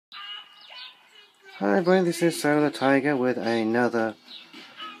Hi everyone, this is Solartiger with another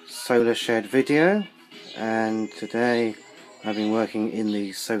solar shed video, and today I've been working in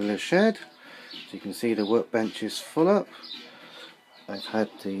the solar shed. As you can see, the workbench is full up. I've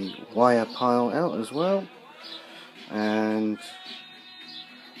had the wire pile out as well, and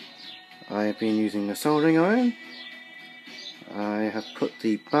I've been using the soldering iron. I have put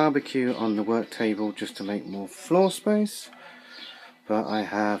the barbecue on the work table just to make more floor space, but I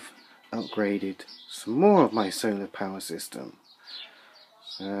have upgraded some more of my solar power system.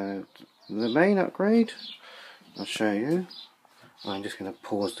 So the main upgrade, I'll show you. I'm just going to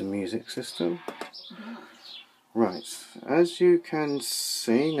pause the music system. Right, as you can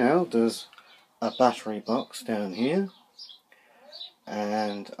see now, there's a battery box down here,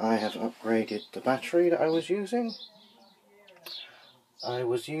 and I have upgraded the battery that I was using. I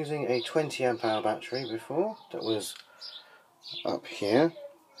was using a 20 amp hour battery before that was up here,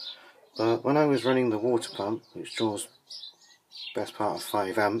 but when I was running the water pump, which draws best part of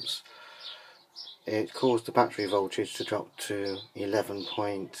 5 amps, it caused the battery voltage to drop to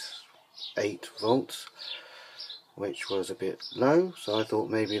 11.8 volts, which was a bit low, so I thought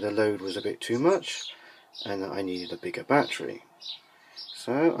maybe the load was a bit too much and that I needed a bigger battery.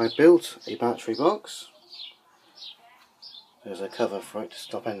 So I built a battery box. There's a cover for it to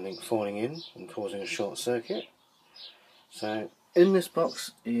stop anything falling in and causing a short circuit. So in this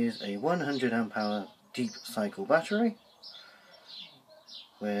box is a 100 amp hour deep cycle battery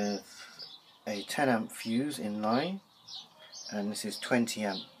with a 10 amp fuse in line, and this is 20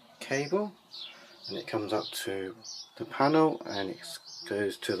 amp cable, and it comes up to the panel and it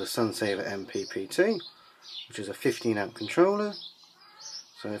goes to the Sunsaver MPPT, which is a 15 amp controller.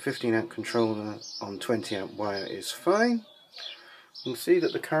 So a 15 amp controller on 20 amp wire is fine. You can see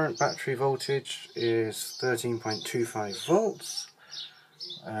that the current battery voltage is 13.25 volts,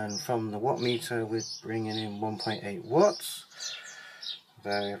 and from the watt meter we're bringing in 1.8 watts.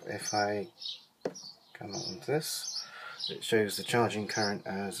 Though if I come on this, it shows the charging current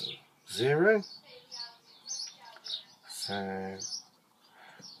as 0. So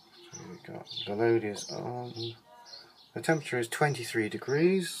we got the load is on. The temperature is 23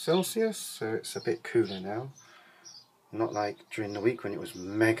 degrees Celsius, so it's a bit cooler now. Not like during the week when it was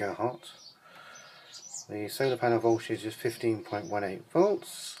mega hot. The solar panel voltage is 15.18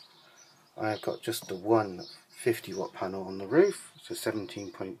 volts. I've got just the one 50 watt panel on the roof. It's a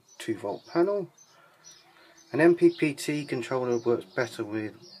 17.2 volt panel. An MPPT controller works better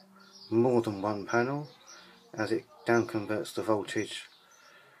with more than one panel, as it down converts the voltage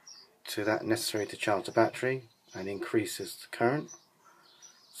to that necessary to charge the battery and increases the current.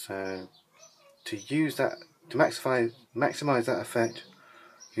 So to use that, to maximize that effect,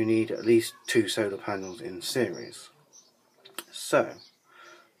 you need at least 2 solar panels in series. So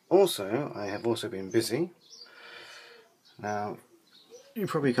also, I have also been busy. Now you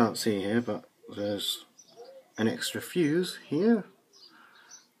probably can't see here, but there's an extra fuse here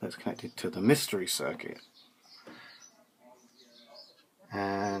that's connected to the mystery circuit,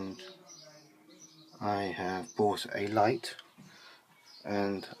 and I have bought a light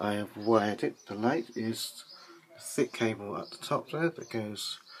and I have wired it. The light is a thick cable at the top there that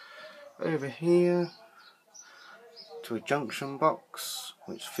goes over here to a junction box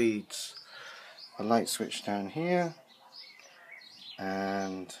which feeds a light switch down here,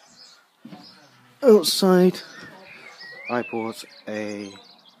 and outside I bought a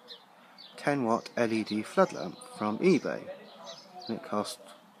 10 watt LED flood lamp from eBay, and it cost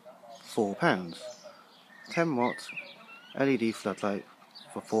 £4. 10 watt LED floodlight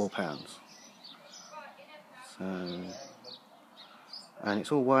for £4. So, and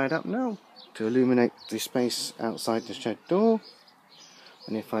it's all wired up now to illuminate the space outside the shed door.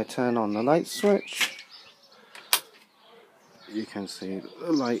 And if I turn on the light switch, you can see that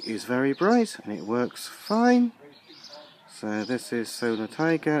the light is very bright and it works fine. So this is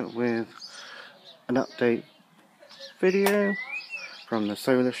Solartiger with an update video from the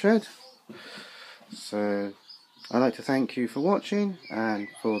solar shed. So I'd like to thank you for watching, and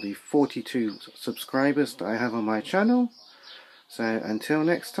for the 42 subscribers that I have on my channel. So until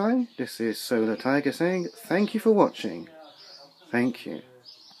next time, this is Solartiger saying thank you for watching. Thank you.